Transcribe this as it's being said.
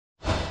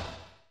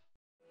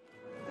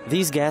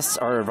These guests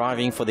are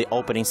arriving for the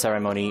opening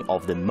ceremony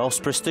of the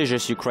most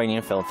prestigious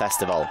Ukrainian film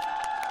festival.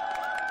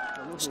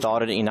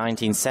 Started in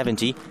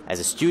 1970 as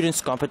a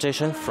students'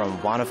 competition from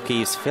one of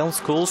Kyiv's film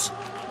schools,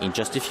 in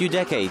just a few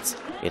decades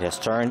it has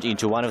turned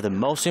into one of the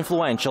most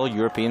influential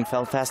European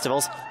film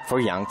festivals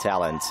for young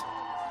talent.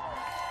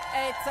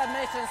 8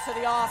 submissions to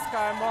the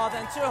Oscar, more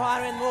than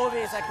 200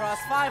 movies across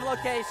 5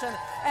 locations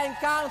and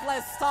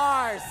countless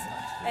stars.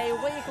 A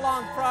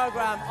week-long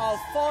program of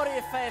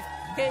 45th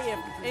Kyiv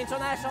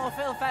International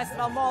Film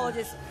Festival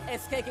Molodist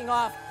is kicking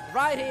off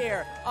right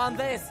here on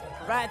this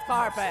red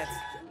carpet.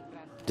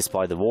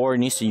 Despite the war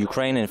in eastern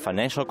Ukraine and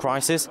financial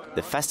crisis,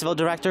 the festival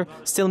director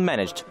still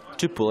managed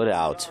to pull it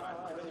out.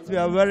 We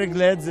are very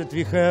glad that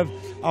we have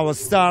our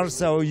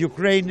stars, our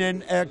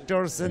Ukrainian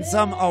actors and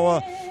some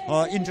our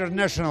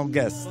international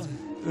guests.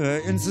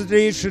 In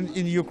situation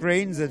in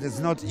Ukraine that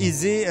is not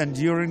easy, and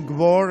during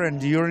war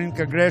and during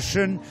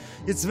aggression,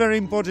 it's very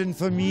important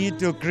for me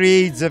to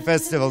create the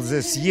festival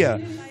this year.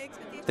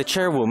 The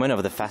chairwoman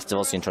of the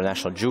festival's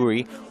international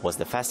jury was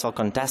the festival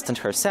contestant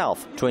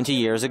herself 20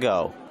 years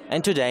ago.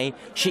 And today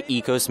she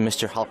echoes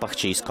Mr.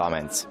 Halpachchi's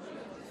comments.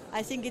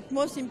 I think it's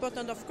most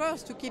important, of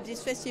course, to keep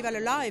this festival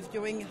alive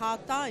during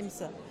hard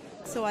times.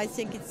 So I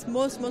think it's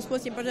most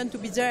important to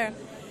be there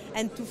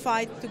and to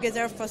fight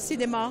together for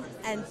cinema,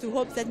 and to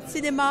hope that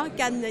cinema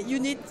can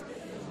unite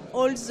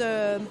all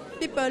the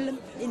people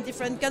in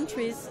different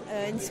countries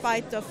in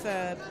spite of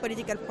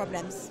political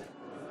problems.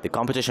 The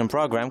competition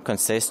program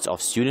consists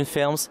of student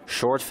films,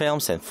 short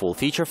films and full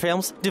feature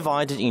films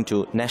divided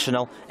into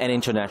national and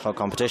international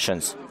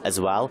competitions, as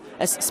well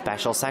as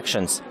special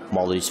sections,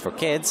 Molodist for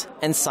Kids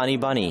and Sunny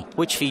Bunny,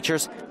 which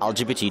features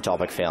LGBT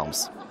topic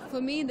films.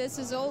 For me, this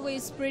is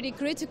always a pretty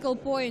critical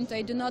point.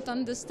 I do not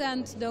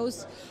understand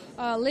those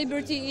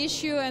liberty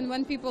issue, and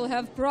when people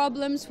have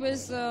problems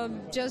with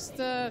just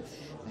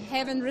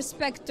having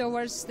respect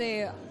towards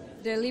the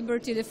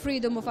liberty, the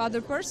freedom of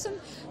other person.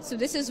 So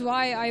this is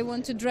why I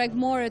want to drag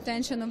more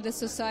attention of the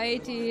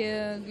society,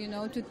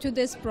 to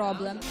this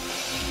problem.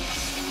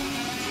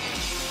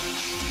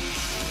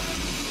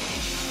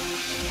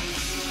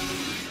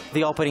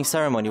 The opening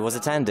ceremony was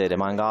attended,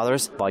 among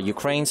others, by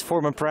Ukraine's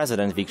former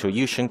president Viktor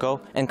Yushchenko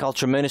and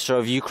Culture Minister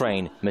of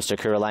Ukraine, Mr.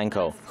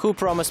 Kyrylenko, who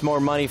promised more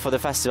money for the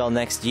festival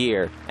next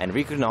year and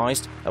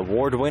recognized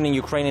award-winning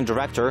Ukrainian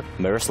director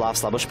Myroslav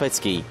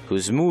Slaboshpytsky,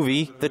 whose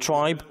movie, The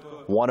Tribe,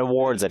 won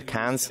awards at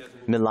Cannes,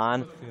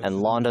 Milan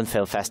and London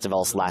film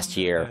festivals last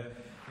year.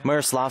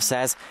 Myroslav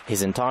says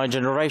his entire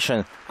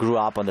generation grew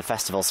up on the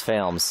festival's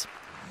films.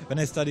 When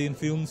I studied in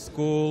film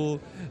school,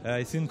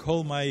 I think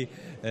all my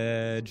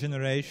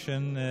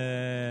generation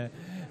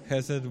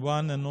has had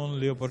one and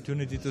only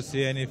opportunity to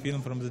see any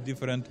film from the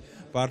different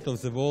part of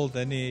the world,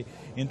 any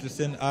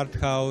interesting art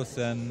house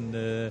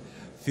and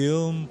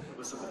film.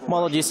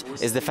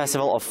 Molodist is the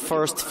festival of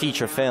first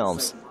feature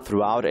films.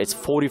 Throughout its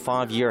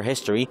 45-year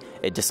history,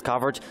 it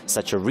discovered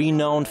such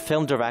renowned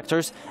film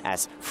directors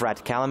as Fred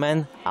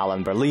Kelemen,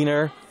 Alain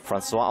Berliner,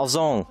 François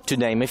Ozon, to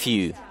name a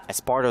few. As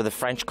part of the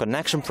French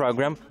Connection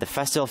program, the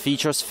festival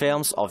features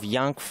films of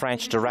young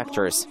French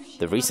directors.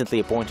 The recently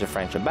appointed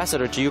French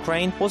ambassador to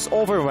Ukraine was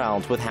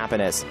overwhelmed with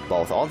happiness,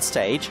 both on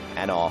stage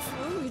and off.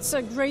 It's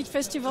a great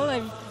festival.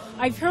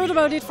 I've heard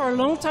about it for a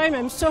long time.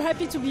 I'm so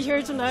happy to be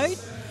here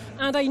tonight.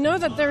 And I know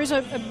that there is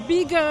a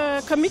big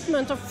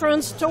commitment of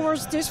France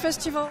towards this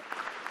festival.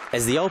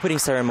 As the opening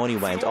ceremony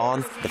went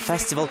on, the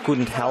festival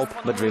couldn't help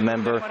but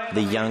remember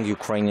the young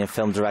Ukrainian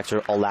film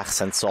director Oleg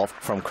Sentsov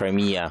from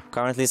Crimea,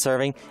 currently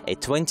serving a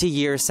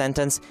 20-year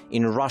sentence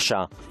in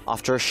Russia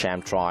after a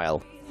sham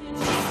trial.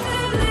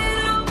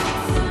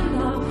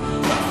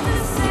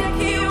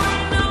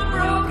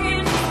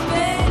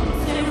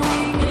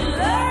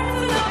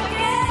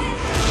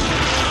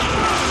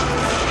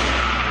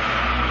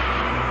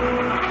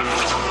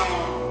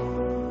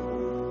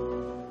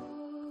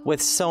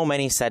 With so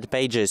many set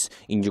pages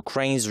in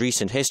Ukraine's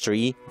recent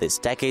history, this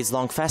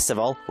decades-long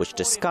festival, which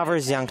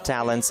discovers young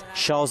talents,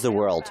 shows the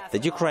world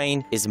that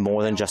Ukraine is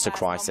more than just a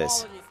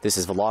crisis. This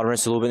is Volodymyr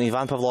Sulubin,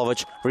 Ivan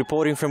Pavlovich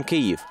reporting from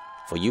Kyiv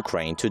for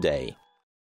Ukraine Today.